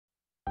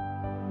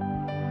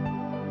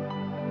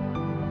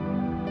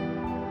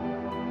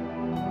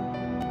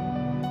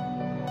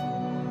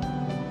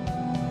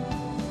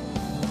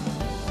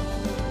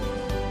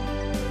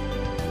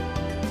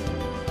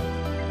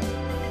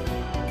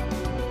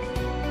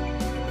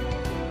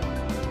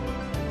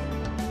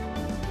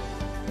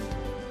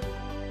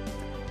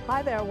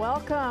Hi there,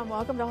 welcome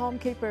to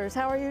Homekeepers.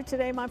 How are you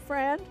today, my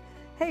friend?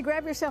 Hey,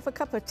 grab yourself a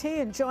cup of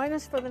tea and join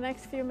us for the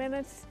next few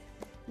minutes.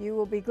 You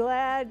will be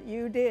glad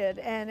you did.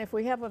 And if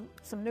we have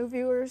some new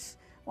viewers,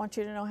 I want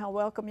you to know how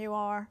welcome you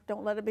are.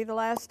 Don't let it be the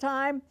last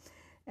time.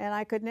 And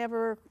I could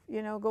never,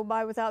 go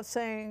by without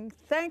saying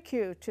thank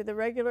you to the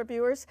regular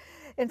viewers.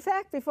 In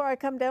fact, before I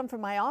come down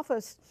from my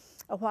office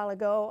a while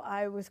ago,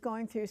 I was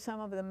going through some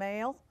of the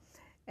mail,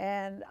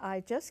 and I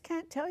just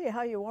can't tell you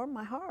how you warm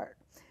my heart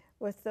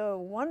with the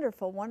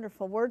wonderful,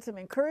 wonderful words of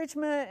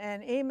encouragement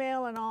and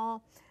email and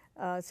all.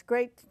 It's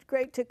great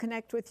to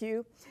connect with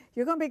you.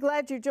 You're going to be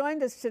glad you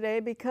joined us today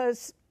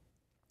because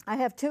I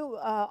have two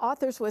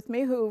authors with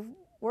me who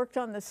worked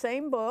on the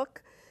same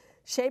book,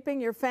 Shaping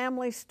Your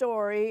Family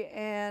Story.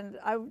 And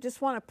I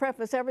just want to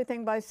preface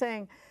everything by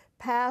saying,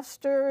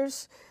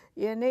 pastors,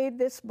 you need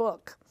this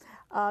book.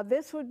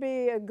 This would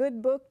be a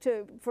good book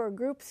for a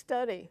group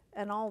study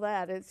and all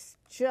that. It's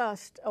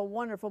just a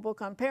wonderful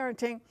book on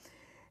parenting.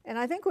 And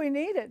I think we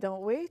need it,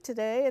 don't we,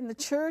 today in the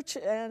church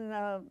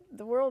and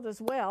the world as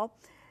well.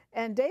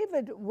 And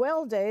David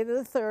Welday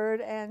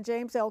III and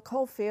James L.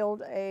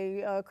 Coffield,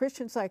 a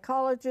Christian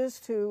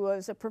psychologist who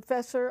was a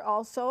professor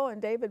also,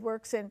 and David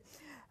works in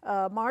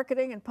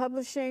marketing and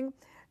publishing,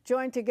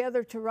 joined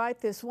together to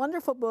write this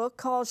wonderful book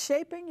called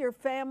Shaping Your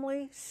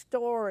Family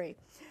Story.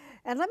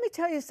 And let me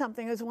tell you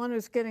something, as one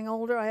who's getting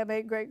older, I have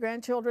 8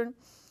 great-grandchildren,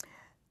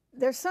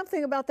 there's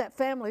something about that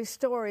family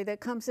story that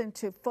comes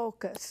into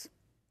focus.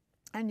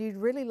 And you'd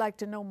really like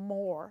to know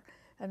more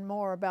and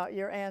more about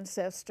your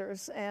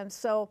ancestors. And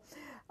so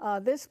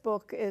this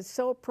book is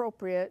so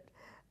appropriate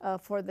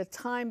for the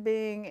time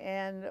being,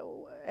 and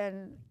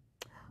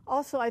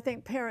also I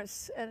think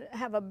parents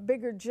have a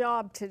bigger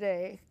job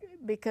today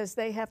because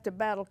they have to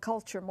battle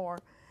culture more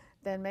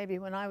than maybe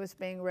when I was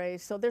being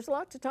raised. So there's a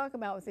lot to talk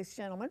about with these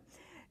gentlemen.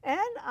 And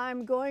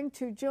I'm going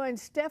to join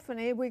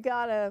Stephanie. We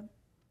got a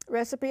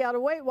recipe out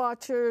of Weight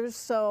Watchers,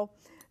 so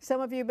some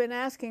of you have been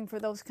asking for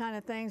those kind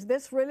of things.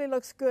 This really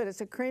looks good.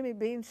 It's a creamy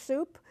bean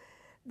soup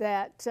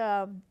that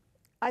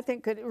I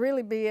think could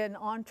really be an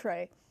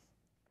entree.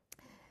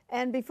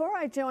 And before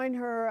I join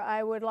her,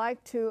 I would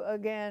like to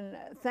again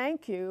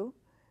thank you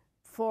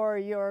for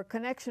your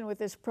connection with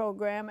this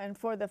program and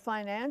for the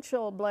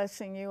financial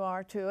blessing you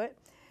are to it.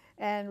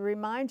 And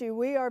remind you,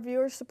 we are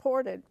viewer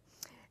supported.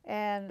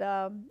 And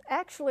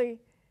actually,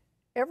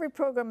 every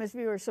program is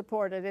viewer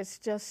supported. It's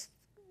just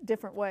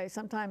different ways.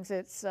 Sometimes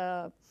it's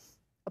a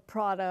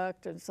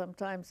product, and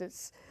sometimes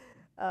it's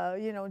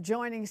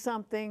joining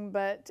something,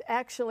 but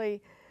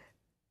actually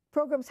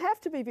programs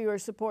have to be viewer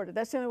supported.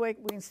 That's the only way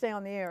we can stay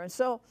on the air. And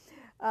so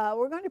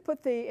we're going to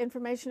put the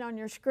information on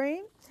your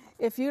screen.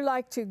 If you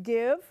like to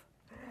give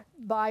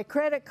by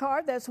credit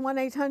card, that's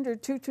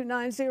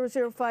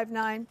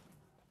 1-800-229-0059,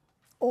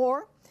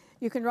 or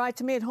you can write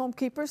to me at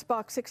Homekeepers,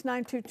 Box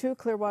 6922,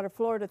 Clearwater,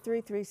 Florida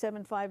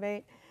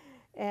 33758.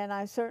 And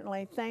I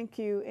certainly thank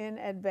you in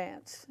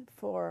advance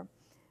for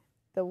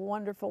the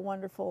wonderful,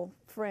 wonderful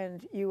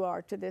friend you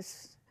are to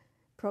this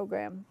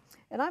program.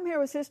 And I'm here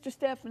with Sister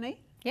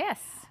Stephanie.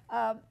 Yes.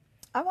 I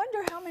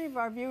wonder how many of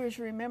our viewers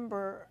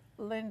remember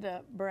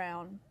Linda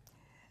Brown,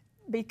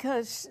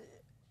 because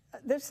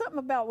there's something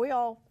about, we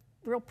all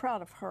real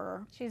proud of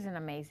her. She's an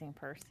amazing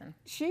person.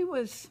 She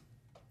was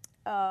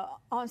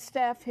on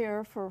staff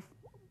here for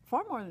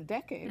far more than a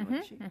decade,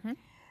 wasn't she?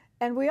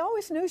 And we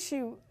always knew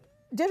she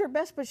did her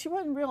best, but she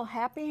wasn't real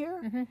happy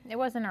here. It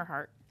wasn't her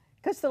heart.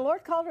 Because the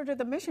Lord called her to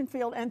the mission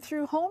field, and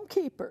through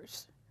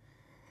Homekeepers,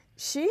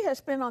 she has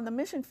been on the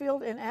mission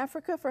field in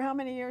Africa for how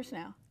many years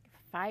now?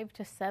 5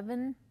 to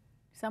 7,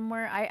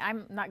 somewhere.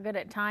 I'm not good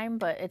at time,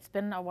 but it's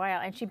been a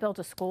while. And she built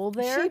a school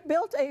there. She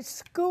built a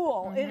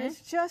school. It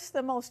is just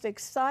the most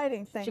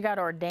exciting thing. She got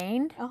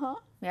ordained.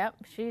 Yep,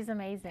 she's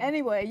amazing.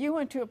 Anyway, you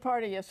went to a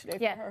party yesterday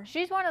for her.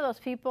 She's one of those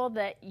people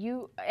that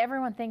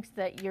everyone thinks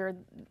that you're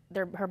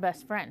her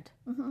best friend.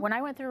 When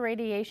I went through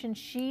radiation,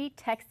 she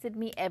texted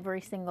me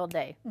every single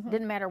day.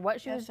 Didn't matter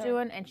what she was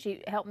doing, and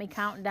she helped me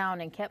count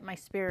down and kept my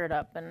spirit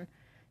up. And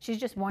she's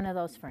just one of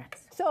those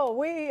friends. So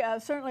we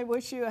certainly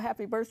wish you a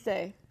happy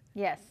birthday.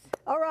 Yes.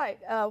 All right.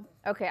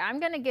 Okay,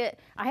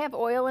 I have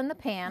oil in the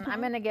pan. I'm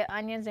going to get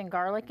onions and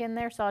garlic in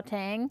there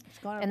sauteing.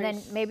 And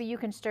then maybe you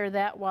can stir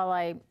that while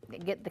I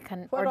get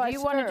or do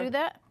you want to do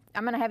that?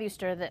 I'm going to have you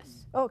stir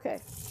this. Okay.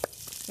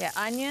 Yeah,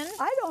 onion.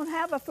 I don't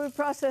have a food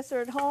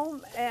processor at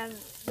home, and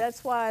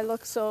that's why I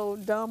look so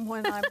dumb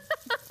when I'm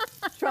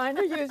trying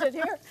to use it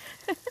here.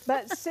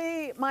 But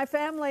see, my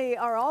family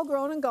are all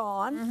grown and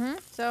gone.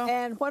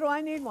 And what do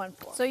I need one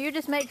for? So you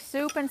just make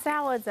soup and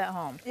salads at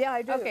home? Yeah,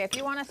 I do. Okay, if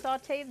you want to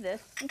saute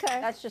this,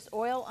 that's just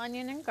oil,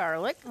 onion, and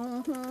garlic.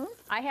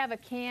 I have a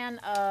can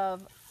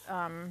of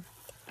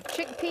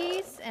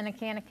chickpeas and a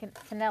can of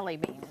cannelli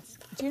beans.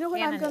 Do you know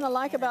what I'm going to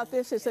like about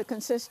this is the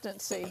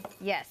consistency.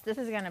 Yes, this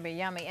is going to be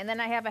yummy. And then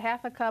I have a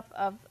half a cup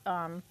of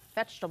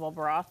vegetable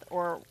broth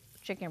or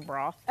chicken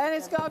broth. And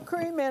it's got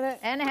cream in it.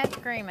 And it has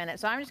cream in it.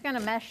 So I'm just going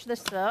to mesh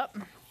this up.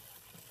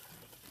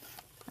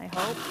 I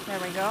hope. There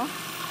we go.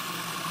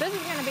 This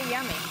is going to be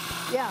yummy.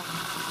 Yeah.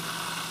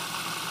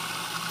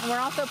 And we're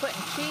also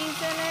putting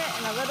cheese in it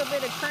and a little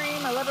bit of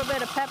cream, a little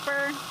bit of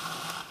pepper.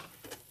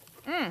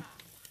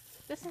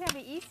 This is gonna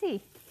be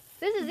easy.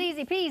 This is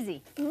easy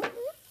peasy.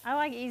 I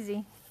like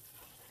easy.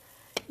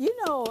 You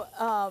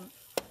know,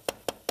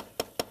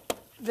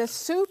 the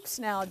soups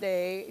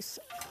nowadays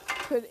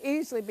could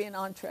easily be an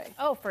entree.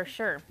 Oh, for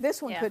sure.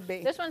 This one could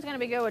be. This one's gonna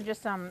be good with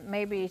just some,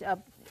 maybe a,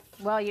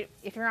 well,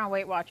 if you're on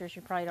Weight Watchers,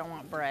 you probably don't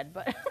want bread,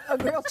 but. A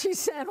grilled cheese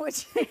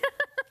sandwich.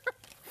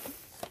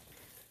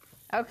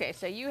 Okay,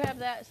 so you have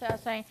that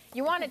sauteing.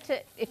 You want it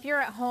to, if you're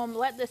at home,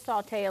 let this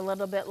saute a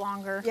little bit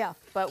longer. Yeah.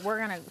 But we're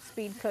gonna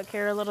speed cook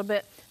here a little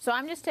bit. So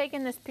I'm just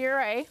taking this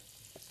puree,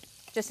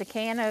 just a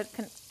can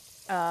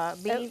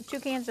of beans, 2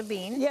 cans of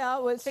beans. Yeah,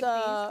 it was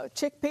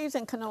chickpeas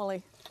and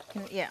cannoli.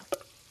 Yeah.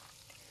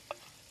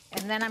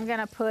 And then I'm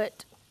gonna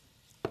put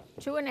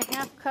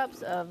 2.5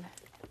 cups of,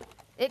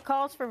 it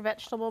calls for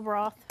vegetable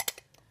broth.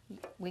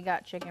 We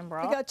got chicken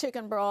broth. We got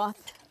chicken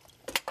broth.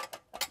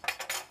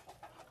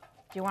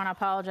 Do you want to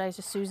apologize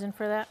to Susan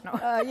for that? No.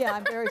 Yeah,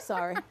 I'm very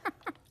sorry.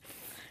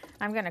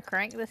 I'm going to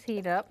crank this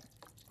heat up.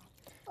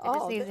 It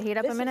just needs to heat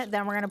up a minute.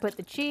 Then we're going to put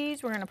the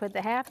cheese. We're going to put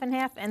the half and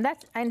half,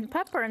 and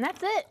pepper, and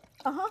that's it.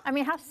 I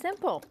mean, how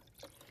simple.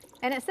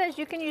 And it says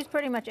you can use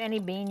pretty much any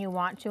bean you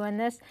want to in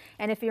this.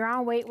 And if you're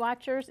on Weight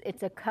Watchers,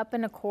 it's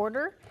 1.25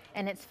 cups,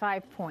 and it's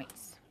 5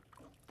 points.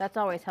 That's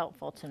always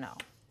helpful to know.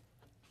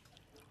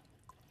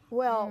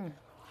 Well,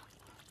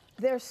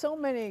 there's so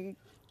many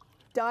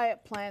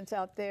diet plans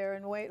out there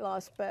and weight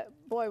loss, but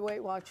boy,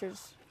 Weight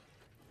Watchers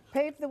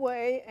paved the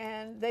way,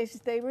 and they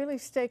really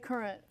stay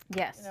current.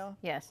 Yes, you know?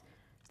 Yes.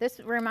 This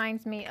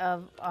reminds me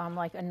of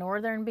like a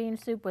northern bean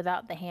soup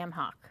without the ham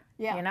hock.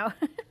 Yeah. You know?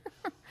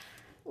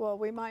 Well,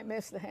 we might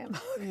miss the ham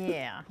hock.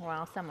 Yeah,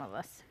 well, some of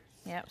us.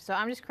 Yep, so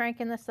I'm just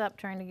cranking this up,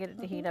 trying to get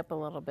it to heat up a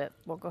little bit.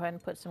 We'll go ahead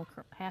and put some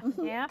half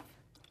and half.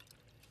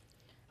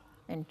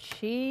 And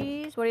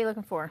cheese. What are you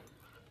looking for?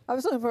 I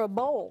was looking for a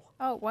bowl.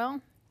 Oh,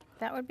 well,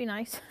 that would be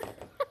nice.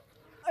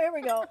 There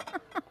we go.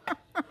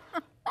 A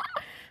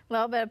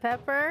little bit of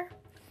pepper.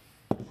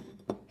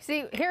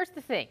 See, here's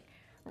the thing.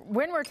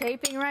 When we're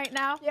taping right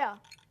now,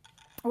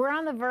 we're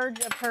on the verge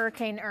of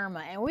Hurricane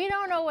Irma, and we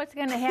don't know what's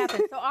going to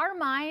happen. So our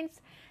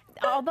minds,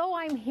 although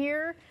I'm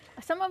here,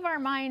 some of our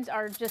minds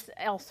are just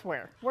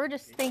elsewhere. We're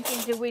just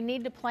thinking, do we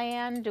need to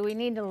plan? Do we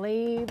need to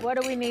leave? What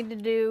do we need to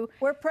do?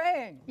 We're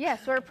praying.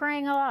 Yes, we're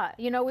praying a lot.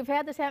 You know, we've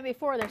had this happen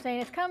before. They're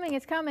saying it's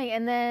coming,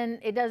 and then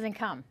it doesn't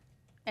come.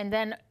 And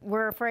then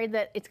we're afraid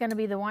that it's going to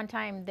be the one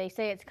time they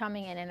say it's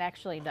coming and it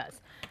actually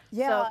does.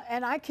 Yeah, so,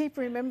 and I keep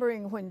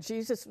remembering when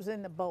Jesus was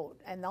in the boat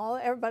and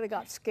everybody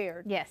got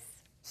scared. Yes.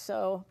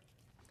 So.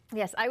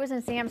 Yes, I was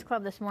in Sam's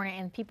Club this morning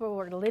and people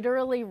were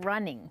literally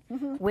running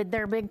with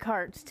their big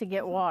carts to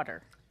get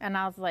water. And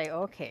I was like,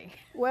 okay.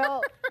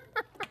 Well,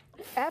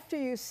 after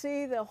you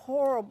see the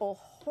horrible,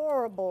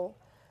 horrible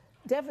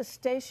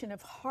devastation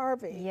of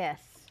Harvey. Yes.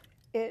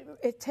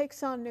 It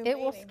takes on new meaning. It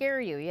will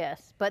scare you,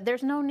 yes. But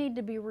there's no need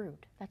to be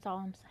rude. That's all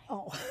I'm saying.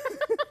 Oh.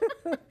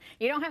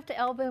 You don't have to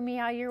elbow me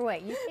out of your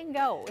way. You can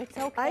go. It's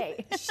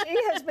okay. She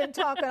has been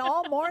talking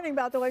all morning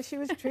about the way she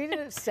was treated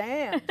at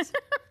Sam's.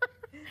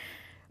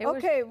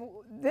 Okay,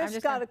 this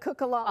got to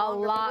cook a lot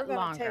longer. A lot we're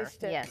longer.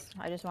 Taste it. Yes,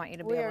 I just want you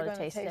to be able to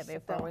taste it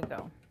before we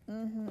go.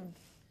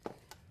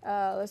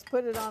 Let's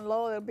put it on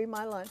low. It'll be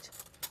my lunch.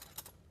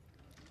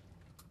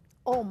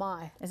 Oh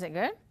my! Is it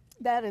good?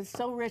 That is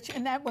so rich,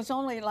 and that was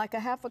only like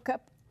 1/2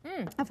 cup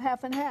of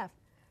half and half.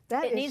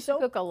 It needs to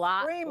cook a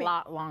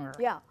lot longer.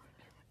 Yeah,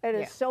 it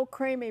is so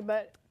creamy,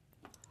 but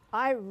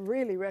I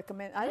really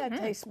recommend. That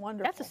tastes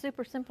wonderful. That's a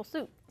super simple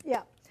soup.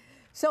 Yeah.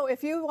 So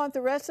if you want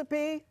the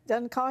recipe,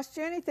 doesn't cost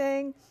you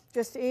anything.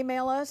 Just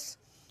email us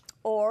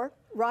or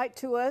write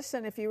to us.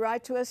 And if you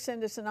write to us,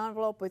 send us an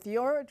envelope with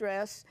your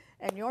address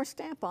and your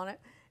stamp on it,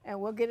 and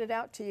we'll get it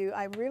out to you.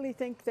 I really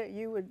think that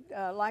you would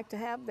like to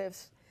have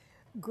this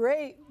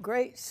great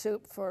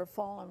soup for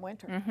fall and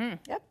winter.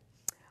 Yep.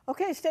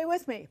 Okay, stay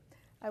with me.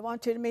 I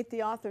want you to meet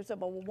the authors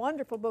of a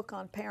wonderful book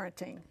on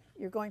parenting.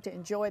 You're going to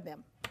enjoy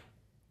them.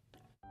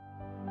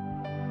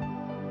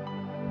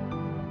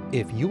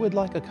 If you would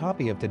like a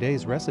copy of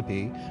today's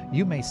recipe,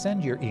 you may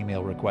send your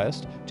email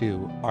request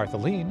to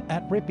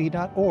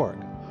arthelene@rippy.org,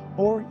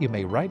 or you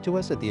may write to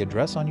us at the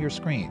address on your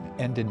screen,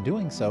 and in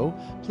doing so,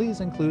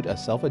 please include a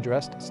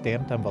self-addressed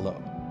stamped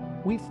envelope.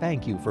 We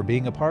thank you for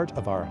being a part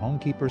of our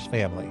Homekeepers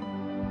family.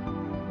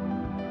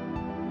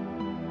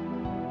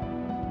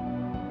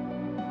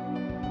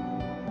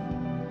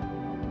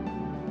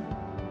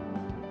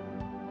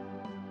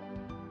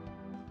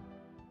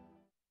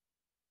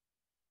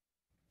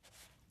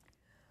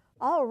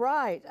 All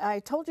right, I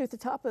told you at the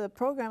top of the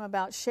program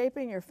about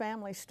shaping your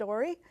family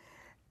story.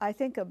 I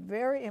think a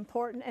very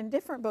important and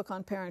different book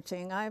on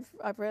parenting.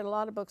 I've read a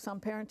lot of books on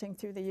parenting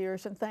through the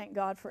years, and thank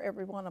God for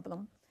every one of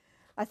them.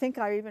 I think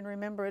I even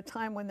remember a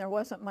time when there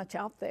wasn't much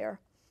out there,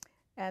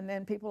 and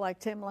then people like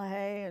Tim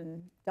LaHaye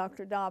and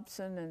Dr.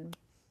 Dobson and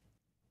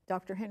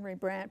Dr. Henry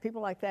Brandt,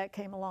 people like that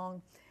came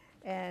along,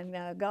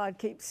 And God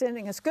keeps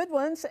sending us good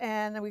ones.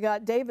 And we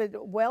got David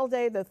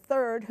Welday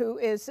III, who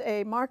is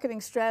a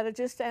marketing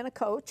strategist and a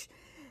coach,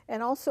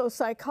 and also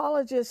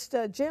psychologist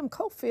Jim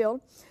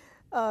Coffield.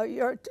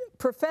 You're a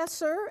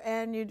professor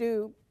and you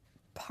do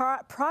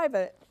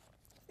private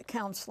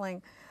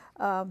counseling.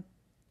 I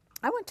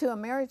went to a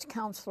marriage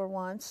counselor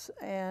once,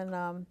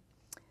 and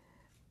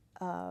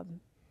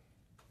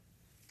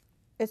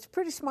it's a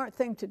pretty smart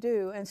thing to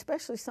do, and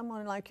especially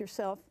someone like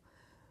yourself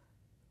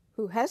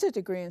who has a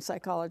degree in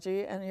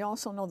psychology, and you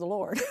also know the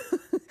Lord.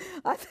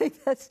 I think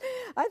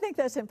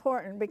that's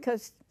important,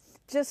 because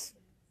just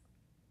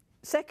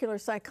secular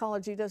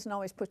psychology doesn't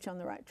always put you on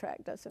the right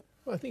track, does it?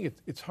 Well, I think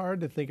it's hard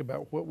to think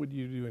about what would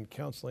you do in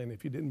counseling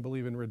if you didn't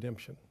believe in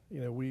redemption.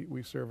 You know,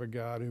 we serve a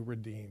God who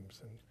redeems,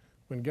 and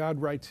when God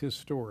writes His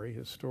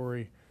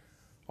story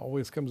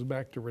always comes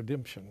back to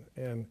redemption.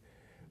 And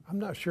I'm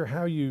not sure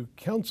how you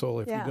counsel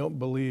if you don't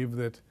believe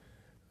that.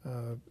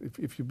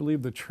 If you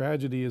believe the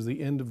tragedy is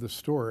the end of the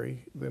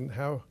story, then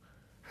how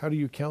do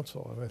you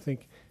counsel? And I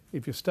think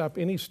if you stop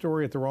any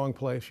story at the wrong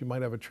place, you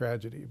might have a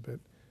tragedy. But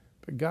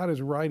God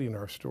is writing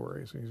our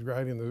stories. He's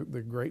writing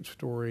the great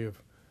story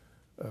of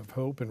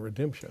hope and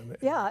redemption.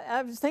 Yeah,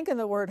 I was thinking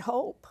the word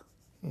hope.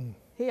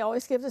 He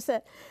always gives us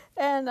that.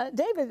 And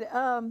David,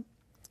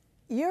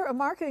 you're a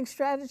marketing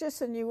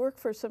strategist and you work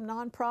for some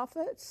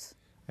nonprofits.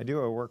 I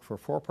do. I work for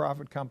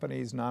for-profit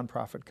companies,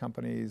 nonprofit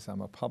companies.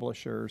 I'm a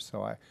publisher,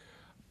 so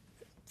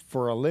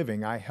for a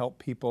living, I help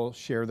people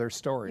share their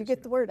stories. You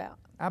get the word out.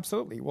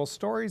 Absolutely. Well,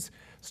 story is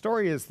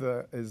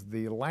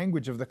the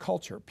language of the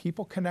culture.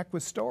 People connect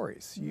with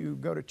stories. You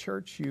go to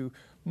church, you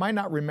might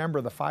not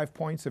remember the 5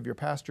 points of your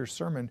pastor's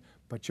sermon,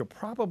 but you'll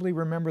probably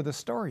remember the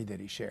story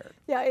that he shared.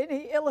 Yeah,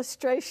 any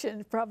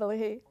illustration,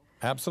 probably.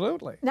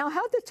 Absolutely. Now,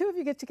 how did the two of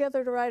you get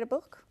together to write a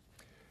book?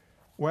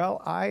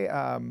 Well,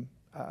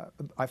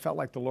 I felt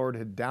like the Lord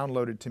had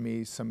downloaded to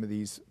me some of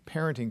these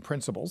parenting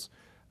principles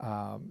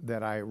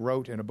that I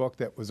wrote in a book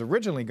that was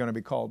originally going to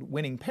be called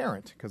Winning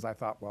Parent, because I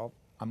thought, well,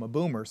 I'm a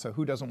boomer, so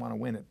who doesn't want to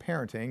win at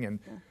parenting? And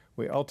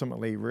we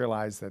ultimately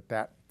realized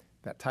that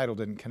title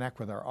didn't connect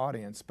with our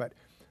audience. But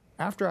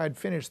after I'd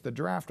finished the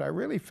draft, I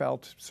really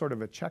felt sort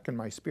of a check in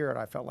my spirit.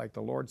 I felt like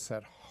the Lord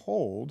said,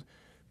 hold,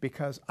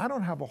 because I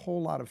don't have a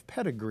whole lot of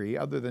pedigree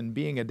other than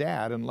being a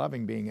dad and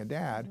loving being a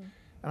dad.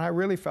 And I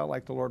really felt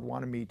like the Lord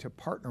wanted me to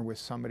partner with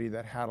somebody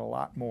that had a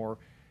lot more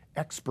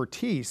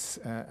expertise.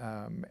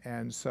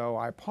 And so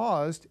I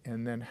paused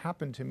and then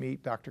happened to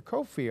meet Dr.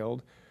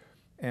 Coffield.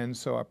 And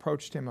so I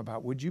approached him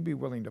about, would you be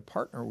willing to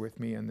partner with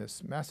me in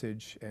this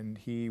message? And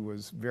he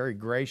was very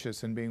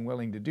gracious in being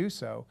willing to do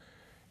so.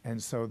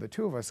 And so the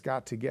two of us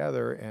got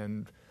together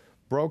and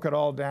broke it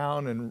all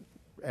down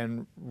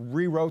and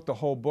rewrote the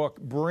whole book,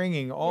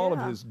 bringing all of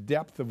his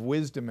depth of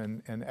wisdom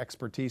and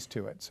expertise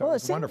to it. So it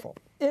was wonderful.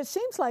 It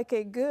seems like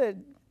a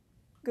good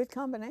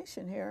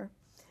combination here.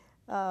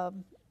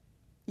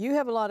 You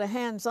have a lot of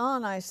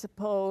hands-on, I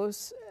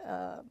suppose.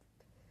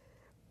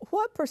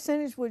 What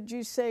percentage would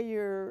you say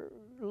your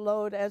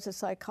load as a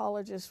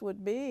psychologist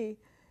would be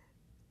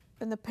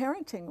in the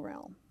parenting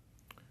realm?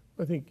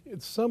 I think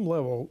at some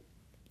level,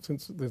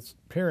 since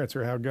parents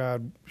are how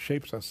God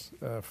shapes us,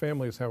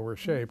 family is how we're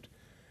shaped,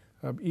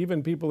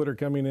 even people that are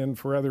coming in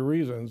for other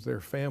reasons,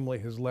 their family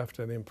has left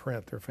an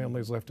imprint. Their family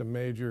has left a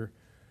major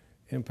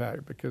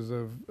impact because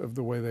of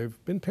the way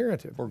they've been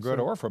parented. For good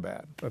or for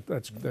bad.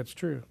 That's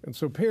true. And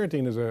so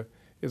parenting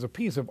is a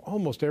piece of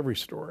almost every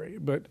story.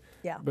 But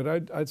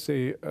I'd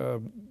say a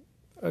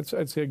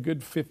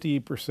good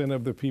 50%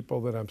 of the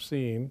people that I'm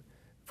seeing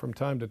from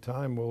time to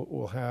time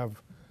will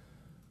have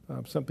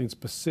something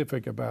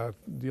specific about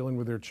dealing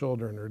with their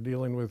children, or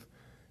dealing with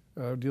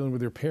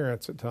their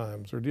parents at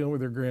times, or dealing with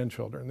their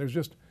grandchildren. There's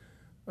just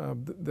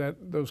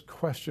those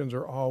questions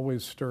are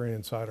always stirring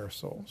inside our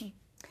souls.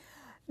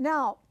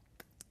 Now,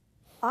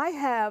 I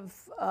have,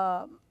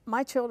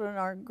 my children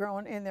are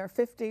grown in their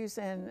 50s,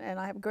 and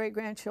I have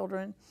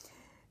great-grandchildren,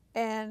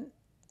 and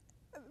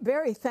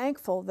very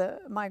thankful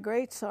that my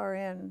greats are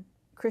in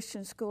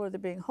Christian school or they're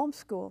being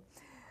homeschooled.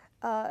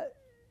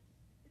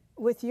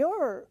 With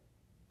your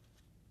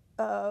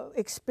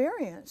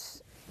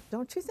experience,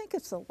 don't you think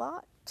it's a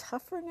lot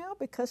tougher now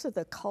because of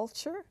the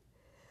culture?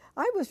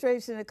 I was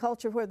raised in a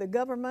culture where the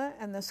government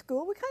and the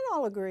school, we kind of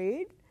all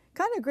agreed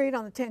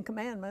on the 10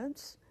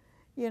 Commandments.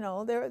 You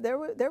know,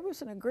 there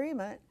was an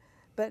agreement,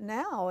 but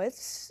now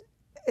it's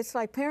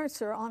like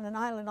parents are on an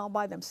island all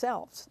by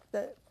themselves.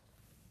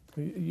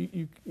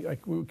 We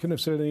couldn't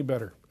have said it any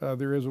better.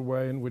 There is a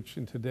way in which,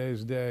 in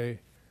today's day,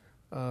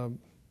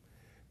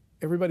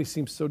 everybody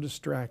seems so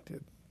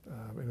distracted.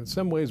 And in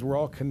some ways, we're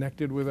all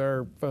connected with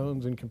our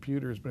phones and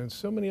computers, but in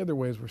so many other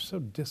ways, we're so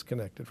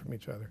disconnected from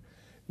each other.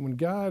 And when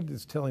God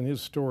is telling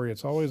His story,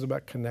 it's always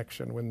about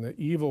connection. When the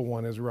evil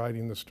one is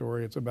writing the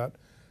story, it's about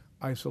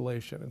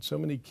isolation. And so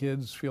many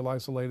kids feel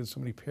isolated, so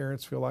many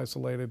parents feel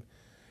isolated.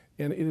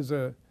 And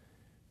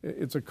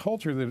it's a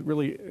culture that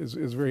really is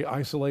very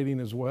isolating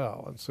as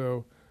well. And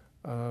so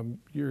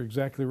you're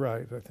exactly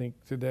right. I think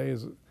today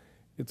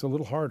it's a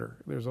little harder.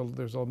 There's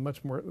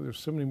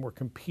so many more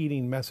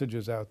competing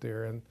messages out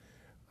there, and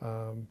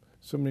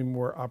so many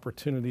more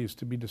opportunities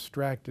to be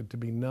distracted, to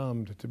be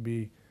numbed, to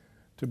be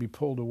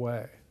pulled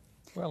away.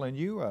 Well, and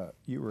you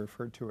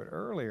referred to it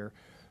earlier.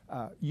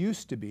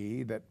 Used to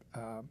be that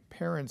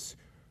parents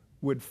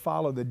would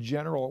follow the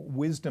general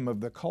wisdom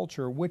of the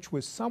culture, which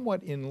was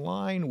somewhat in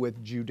line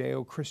with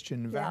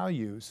Judeo-Christian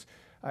values.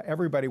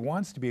 Everybody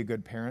wants to be a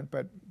good parent,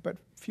 but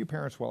few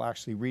parents will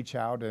actually reach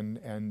out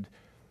and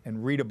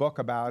read a book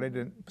about it.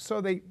 And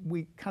so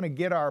we kind of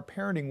get our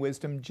parenting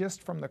wisdom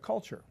just from the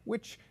culture,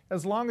 which,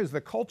 as long as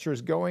the culture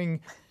is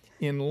going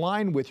in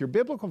line with your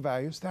biblical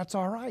values, that's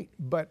all right.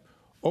 But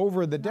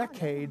over the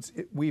decades,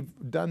 we've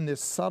done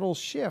this subtle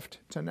shift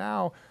to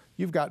now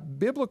you've got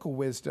biblical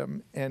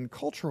wisdom and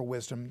cultural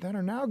wisdom that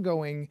are now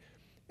going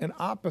in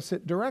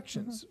opposite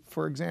directions.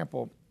 For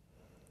example,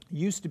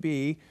 used to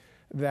be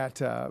that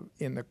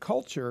in the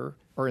culture,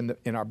 or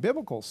in our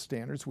biblical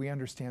standards, we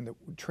understand that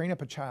we train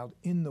up a child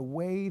in the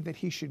way that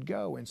he should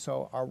go. And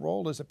so our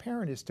role as a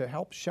parent is to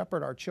help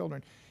shepherd our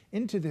children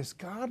into this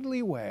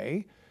godly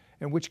way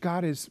in which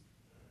God has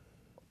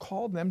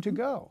called them to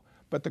go.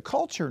 But the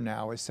culture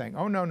now is saying,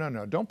 oh,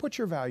 no, don't put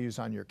your values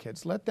on your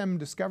kids. Let them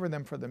discover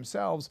them for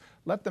themselves.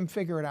 Let them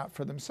figure it out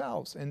for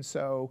themselves. And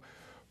so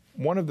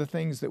one of the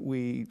things that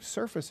we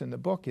surface in the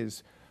book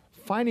is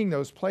finding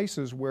those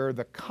places where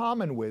the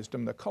common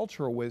wisdom, the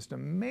cultural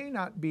wisdom, may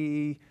not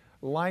be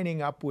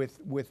lining up with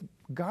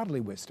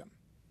godly wisdom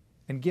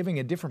and giving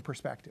a different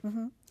perspective.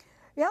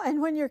 Yeah,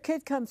 and when your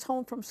kid comes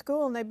home from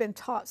school and they've been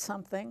taught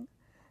something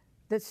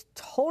that's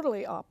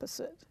totally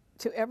opposite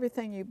to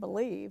everything you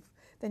believe,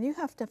 then you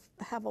have to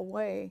have a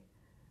way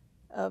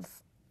of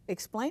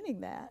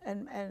explaining that,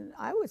 and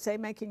I would say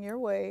making your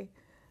way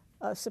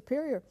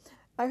superior.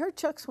 I heard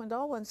Chuck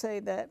Swindoll once say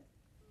that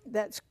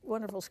that's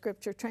wonderful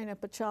scripture, train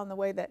up a child in the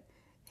way that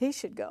he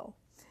should go.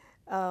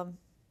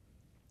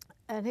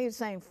 And he was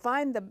saying,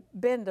 find the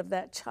bend of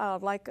that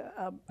child like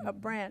a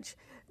branch.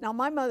 Now,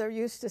 my mother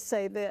used to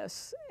say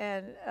this,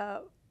 and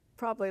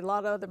probably a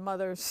lot of other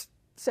mothers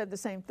said the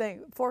same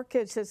thing. 4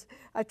 kids, says,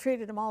 I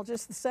treated them all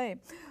just the same.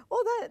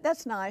 Well,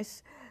 that's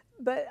nice,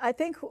 but I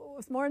think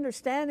with more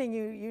understanding,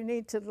 you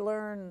need to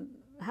learn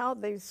how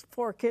these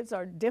 4 kids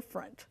are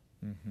different.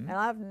 And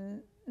I have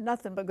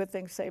nothing but good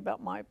things to say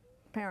about my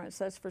parents,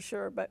 that's for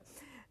sure, but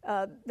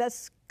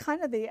that's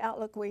kind of the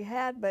outlook we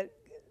had. But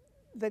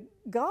the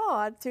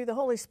God, through the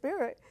Holy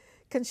Spirit,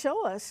 can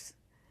show us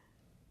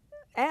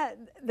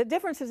the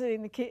differences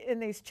in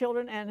these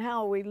children and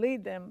how we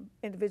lead them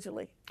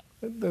individually.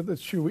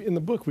 That's true. In the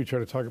book, we try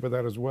to talk about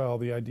that as well,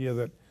 the idea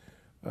that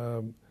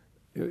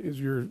is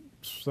your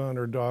son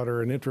or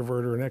daughter an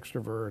introvert or an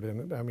extrovert?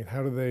 And I mean,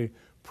 how do they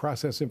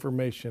process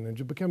information? And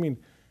just becoming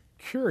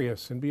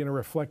curious and being a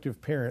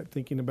reflective parent,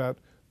 thinking about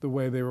the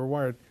way they were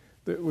wired.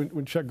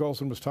 When Chuck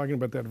Golson was talking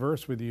about that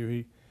verse with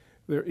you,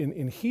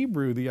 in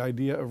Hebrew, the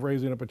idea of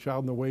raising up a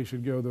child in the way he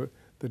should go,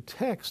 the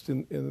text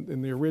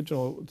in the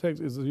original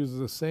text uses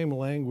the same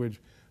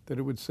language that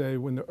it would say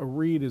when a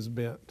reed is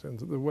bent, and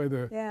the way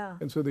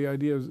and so the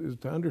idea is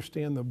to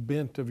understand the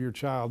bent of your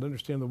child,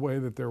 understand the way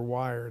that they're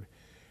wired,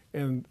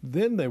 and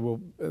then they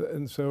will.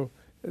 And so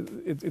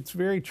it's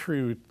very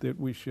true that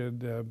we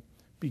should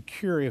be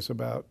curious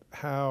about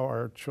how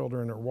our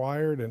children are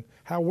wired and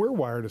how we're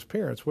wired as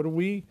parents. What do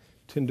we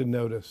tend to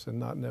notice and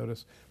not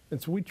notice?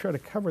 And so we try to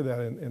cover that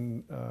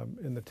in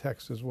the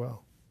text as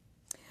well.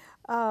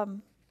 I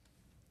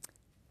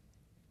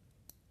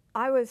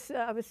was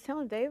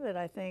telling David,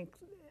 I think,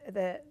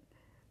 that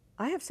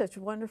I have such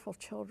wonderful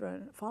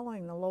children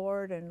following the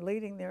Lord and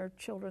leading their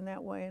children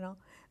that way,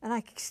 and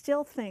I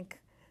still think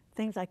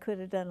things I could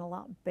have done a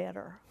lot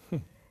better.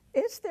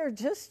 Is there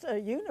just a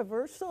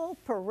universal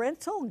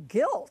parental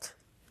guilt?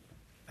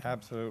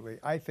 Absolutely.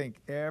 I think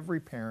every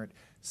parent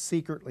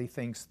secretly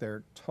thinks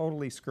they're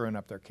totally screwing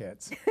up their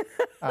kids.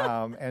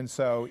 And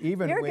so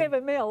even You're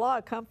giving me a lot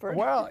of comfort.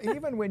 Well,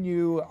 even when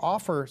you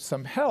offer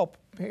some help,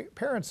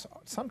 parents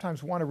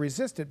sometimes want to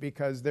resist it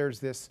because there's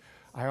this,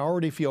 I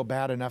already feel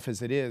bad enough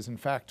as it is. In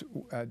fact,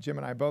 Jim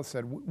and I both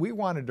said we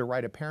wanted to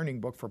write a parenting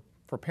book for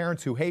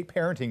parents who hate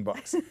parenting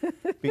books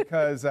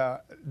because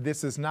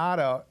this is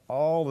not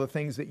all the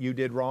things that you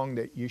did wrong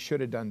that you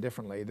should have done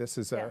differently. This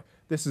is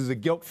a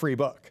guilt-free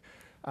book.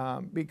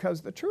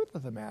 Because the truth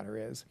of the matter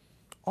is,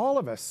 all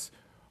of us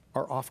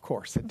are off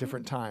course at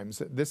different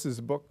times. This is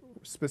a book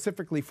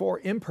specifically for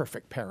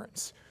imperfect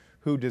parents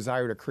who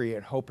desire to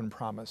create hope and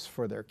promise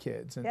for their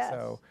kids. And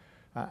so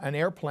an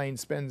airplane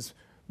spends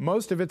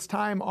most of its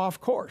time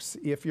off course.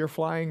 If you're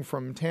flying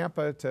from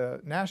Tampa to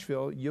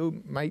Nashville,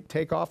 you might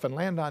take off and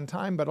land on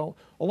time, but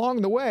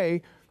along the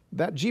way,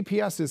 that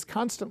GPS is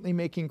constantly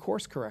making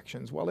course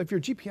corrections. Well, if your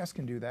GPS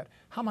can do that,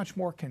 how much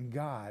more can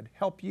God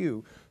help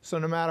you? So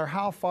no matter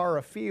how far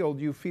afield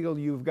you feel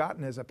you've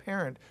gotten as a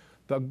parent,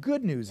 the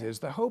good news is,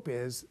 the hope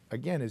is,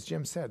 again, as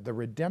Jim said, the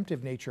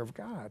redemptive nature of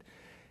God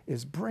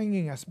is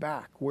bringing us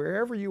back.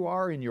 Wherever you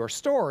are in your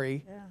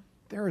story,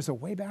 there is a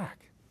way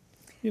back.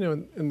 You know,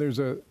 and there's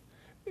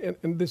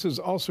And this is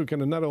also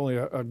kind of not only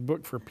a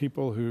book for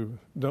people who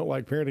don't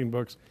like parenting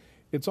books,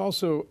 it's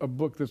also a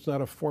book that's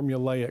not a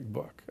formulaic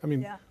book. I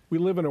mean, we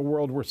live in a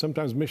world where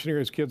sometimes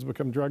missionaries' kids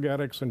become drug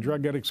addicts and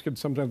drug addicts' kids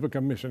sometimes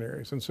become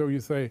missionaries. And so you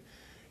say,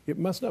 it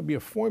must not be a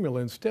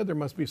formula. Instead, there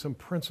must be some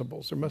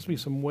principles. There must be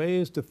some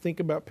ways to think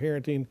about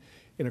parenting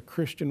in a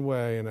Christian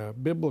way, in a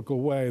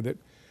biblical way that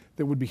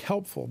would be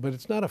helpful. But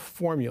it's not a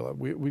formula.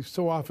 We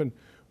so often,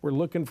 we're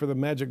looking for the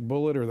magic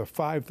bullet or the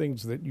 5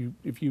 things that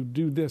if you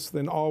do this,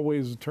 then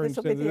always turns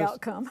into this. This will be the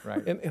outcome.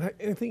 Right. And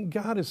I think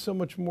God is so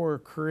much more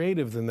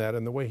creative than that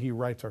in the way he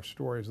writes our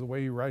stories, the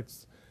way he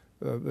writes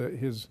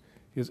his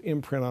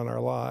imprint on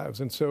our lives.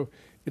 And so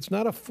it's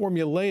not a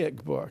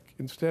formulaic book.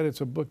 Instead,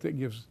 it's a book that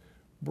gives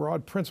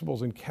broad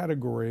principles and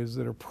categories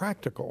that are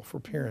practical for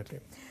parenting.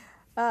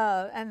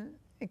 And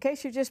in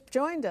case you just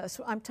joined us,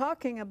 I'm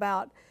talking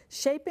about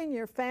shaping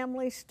your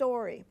family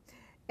story.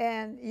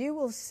 And you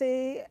will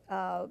see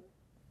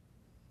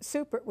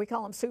we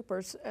call them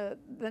supers,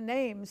 the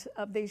names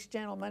of these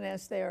gentlemen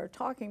as they are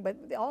talking,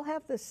 but they all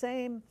have the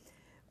same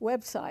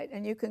website,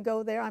 and you can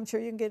go there. I'm sure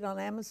you can get it on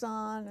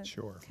Amazon. And,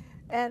 Sure.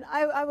 And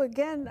I would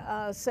again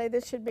say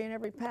this should be in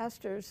every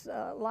pastor's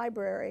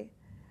library.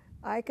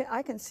 I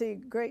can see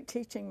great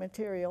teaching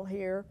material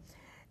here.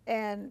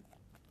 And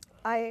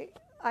I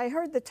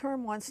heard the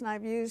term once, and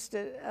I've used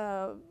it,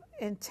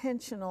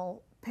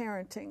 intentional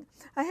parenting.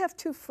 I have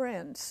 2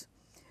 friends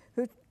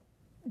who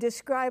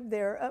described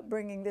their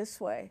upbringing this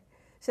way.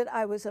 Said,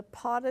 I was a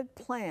potted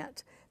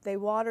plant. They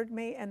watered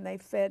me and they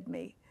fed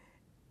me.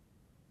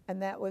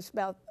 And that was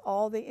about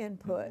all the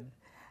input.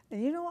 Mm-hmm.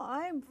 And you know,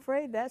 I'm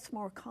afraid that's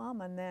more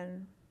common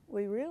than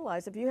we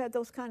realize. Have you had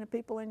those kind of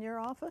people in your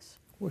office?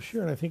 Well,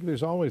 sure, and I think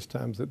there's always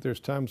times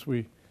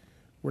we're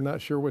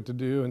not sure what to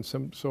do, and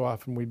so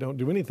often we don't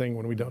do anything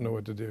when we don't know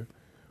what to do.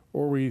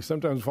 Or we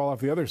sometimes fall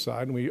off the other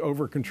side and we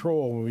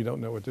over-control when we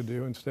don't know what to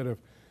do, instead of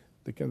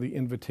the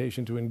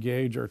invitation to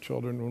engage our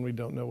children when we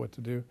don't know what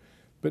to do.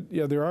 But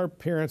yeah, there are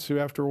parents who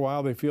after a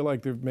while they feel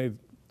like they've made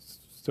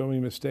so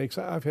many mistakes.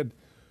 I've had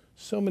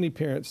so many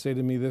parents say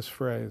to me this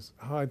phrase,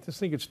 oh, I just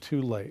think it's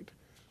too late,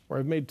 or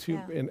I've made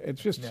and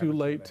it's just too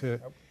late to,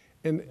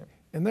 and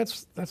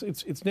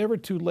it's never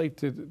too late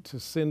to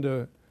send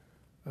a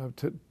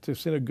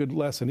good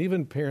lesson.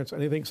 Even parents,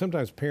 and I think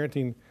sometimes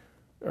parenting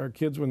our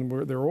kids when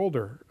they're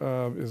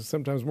older is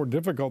sometimes more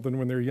difficult than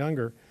when they're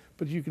younger,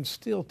 but you can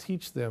still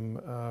teach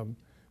them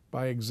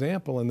by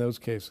example in those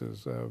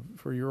cases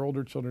for your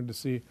older children to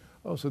see,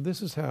 oh, so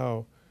this is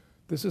how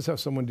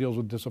someone deals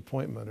with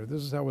disappointment, or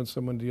this is how when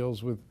someone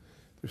deals with,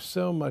 there's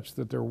so much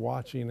that they're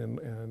watching,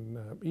 and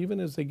even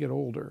as they get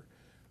older.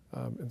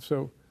 And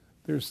so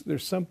there's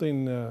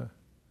something,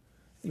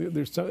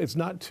 it's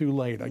not too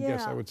late, I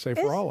guess I would say,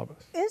 for all of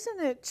us.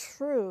 Isn't it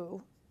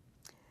true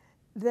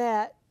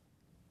that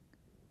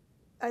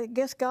I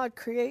guess God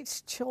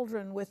creates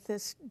children with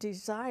this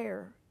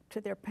desire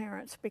to their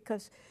parents?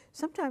 Because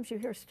sometimes you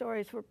hear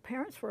stories where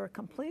parents were a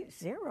complete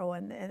zero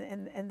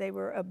and they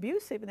were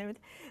abusive and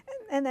everything,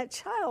 and that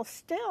child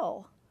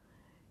still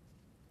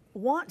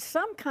wants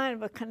some kind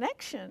of a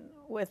connection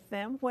with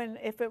them, when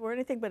if it were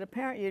anything but a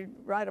parent, you'd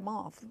write them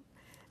off.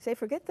 Say,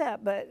 forget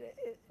that, but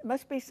it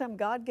must be some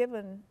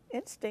God-given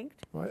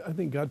instinct. Well, I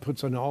think God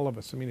puts on all of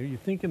us. I mean, you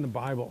think in the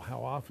Bible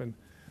how often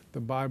the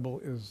Bible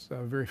is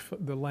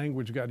the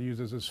language God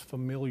uses is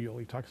familial.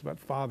 He talks about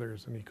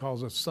fathers and he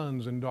calls us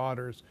sons and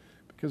daughters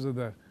because of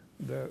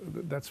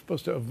that's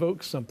supposed to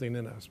evoke something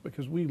in us,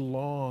 because we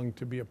long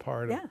to be a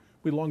part of,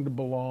 we long to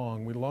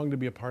belong, we long to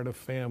be a part of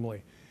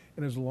family.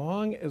 And as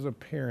long as a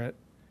parent,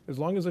 as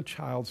long as a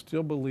child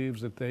still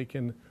believes that they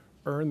can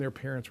earn their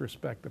parents'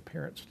 respect, the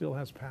parent still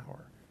has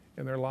power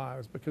in their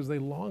lives because they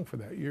long for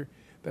that.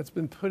 That's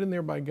been put in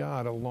there by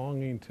God, a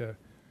longing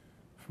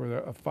for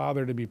a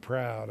father to be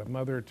proud, a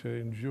mother to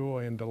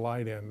enjoy and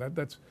delight in.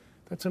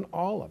 That's in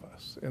all of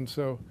us. And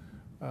so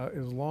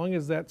as long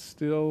as that's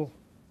still,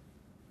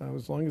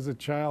 as long as the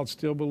child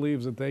still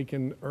believes that they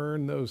can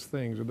earn those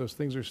things, or those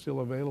things are still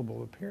available,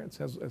 the parents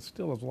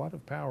still has a lot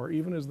of power,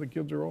 even as the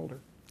kids are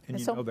older. And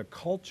you know, the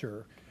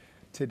culture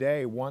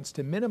today wants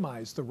to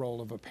minimize the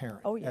role of a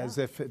parent, as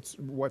if it's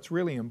what's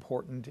really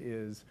important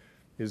is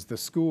the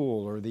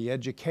school or the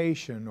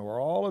education or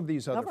all of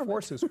these other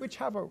forces, which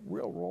have a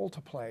real role to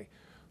play.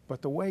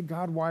 But the way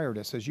God wired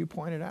us, as you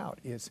pointed out,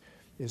 is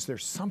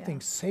there's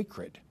something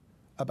sacred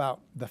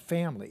about the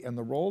family and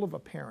the role of a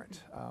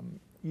parent.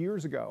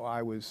 Years ago,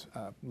 I was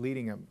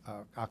leading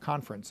a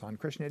conference on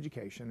Christian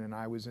education, and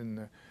I was in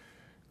the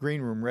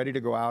green room ready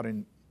to go out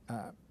and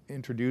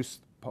introduce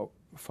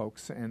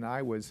folks, and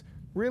I was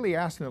really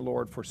asking the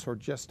Lord for sort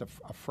of just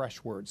a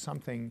fresh word,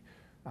 something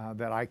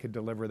that I could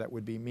deliver that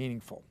would be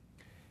meaningful.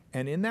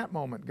 And in that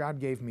moment,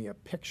 God gave me a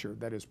picture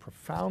that has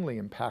profoundly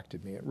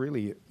impacted me. It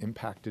really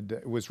impacted,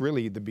 it was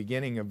really the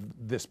beginning of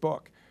this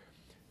book.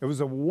 It was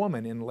a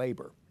woman in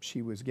labor.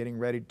 She was getting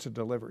ready to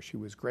deliver. She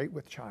was great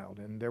with child,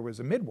 and there was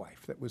a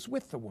midwife that was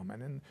with the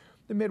woman, and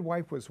the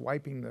midwife was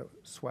wiping the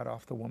sweat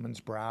off the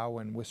woman's brow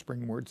and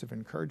whispering words of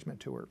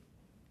encouragement to her.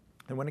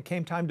 And when it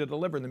came time to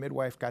deliver, the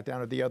midwife got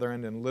down at the other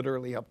end and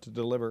literally helped to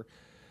deliver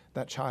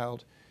that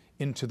child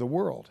into the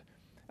world.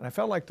 And I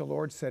felt like the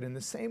Lord said, in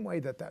the same way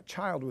that that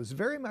child was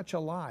very much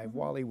alive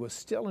while he was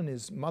still in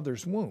his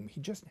mother's womb,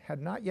 he just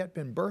had not yet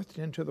been birthed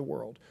into the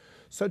world.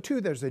 So too,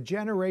 there's a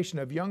generation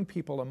of young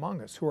people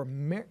among us who are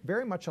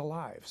very much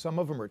alive. Some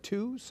of them are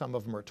 2, some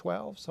of them are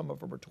 12, some of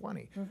them are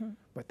 20.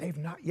 But they've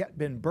not yet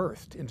been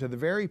birthed into the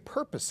very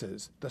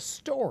purposes, the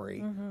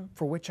story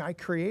for which I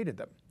created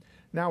them.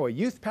 Now, a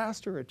youth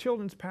pastor, a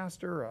children's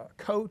pastor, a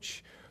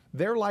coach,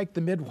 they're like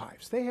the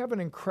midwives. They have an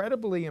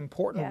incredibly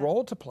important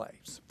role to play.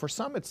 For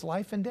some, it's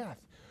life and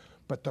death.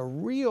 But the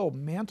real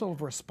mantle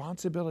of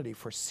responsibility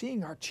for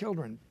seeing our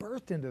children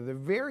birthed into the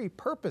very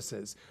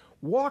purposes,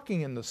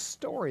 walking in the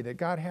story that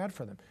God had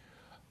for them,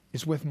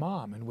 is with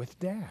mom and with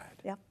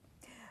dad. Yeah.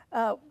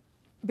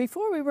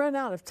 Before we run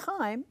out of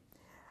time,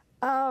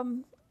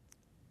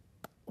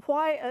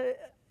 why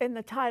in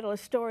the title a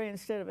story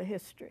instead of a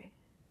history?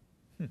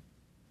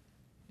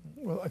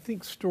 Well, I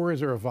think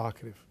stories are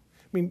evocative.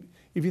 I mean,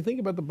 if you think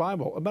about the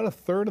Bible, about a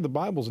third of the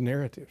Bible's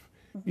narrative.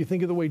 You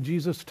think of the way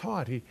Jesus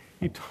taught. He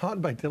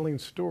taught by telling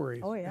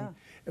stories. Oh, yeah.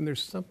 And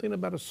there's something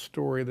about a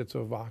story that's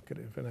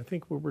evocative. And I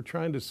think what we're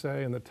trying to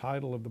say in the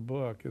title of the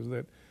book is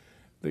that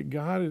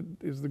God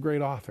is the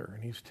great author,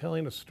 and he's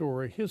telling a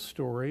story, his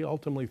story,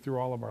 ultimately through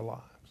all of our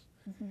lives.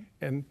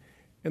 And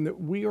that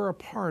we are a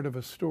part of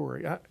a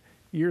story.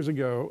 Years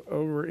ago,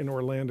 over in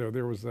Orlando,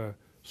 there was a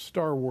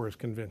Star Wars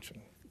convention.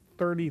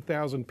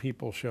 30,000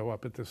 people show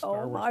up at this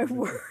Star Wars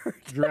convention, word.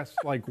 dressed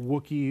like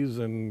Wookiees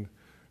and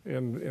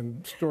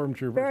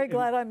stormtroopers. Very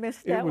glad I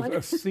missed that one. It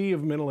was a sea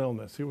of mental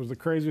illness. It was the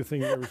craziest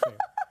thing you've ever seen.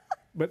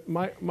 But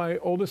my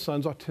oldest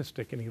son's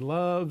autistic, and he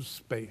loves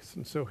space.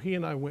 And so he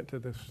and I went to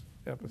this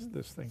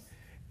thing.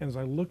 And as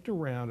I looked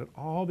around at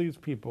all these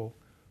people,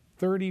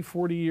 30,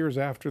 40 years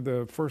after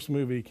the first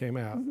movie came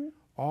out,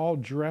 all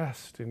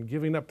dressed and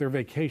giving up their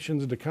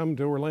vacations to come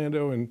to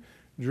Orlando and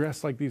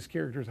dress like these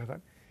characters, I thought,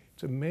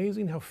 it's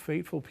amazing how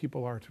faithful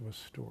people are to a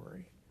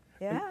story.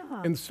 Yeah.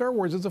 And Star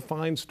Wars is a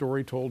fine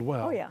story told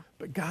well. Oh, yeah.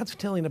 But God's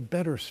telling a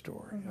better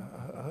story,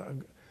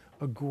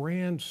 a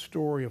grand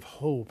story of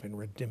hope and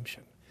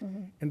redemption.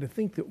 And to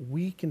think that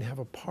we can have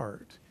a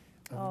part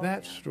of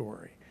that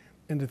story,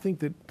 and to think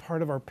that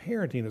part of our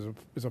parenting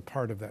is a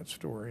part of that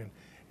story,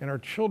 and our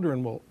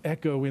children will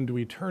echo into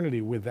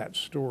eternity with that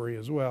story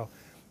as well.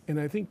 And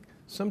I think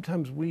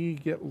sometimes we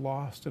get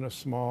lost in a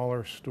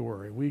smaller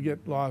story. We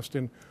get lost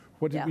in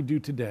what did we do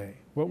today?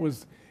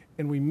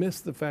 And we miss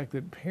the fact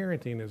that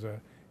parenting is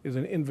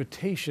an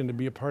invitation to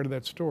be a part of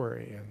that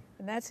story.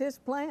 And that's his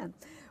plan.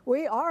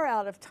 We are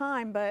out of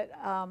time, but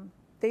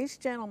these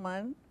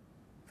gentlemen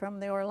from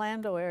the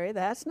Orlando area,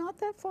 that's not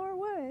that far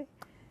away.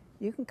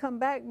 You can come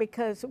back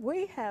because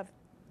we have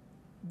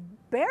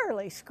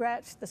barely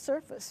scratched the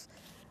surface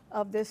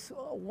of this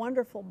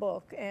wonderful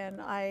book. And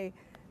I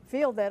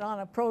feel that on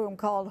a program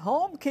called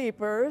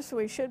Homekeepers,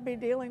 we should be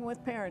dealing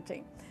with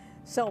parenting.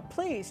 So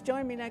please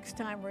join me next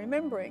time,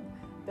 remembering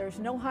there's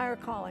no higher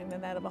calling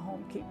than that of a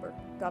homekeeper.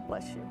 God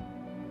bless you.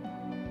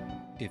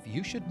 If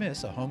you should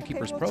miss a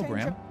Homekeepers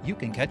program, you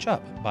can catch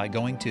up by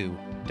going to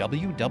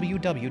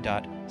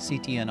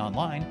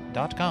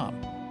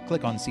www.ctnonline.com.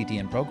 Click on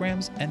CTN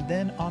Programs and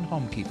then on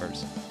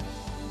Homekeepers.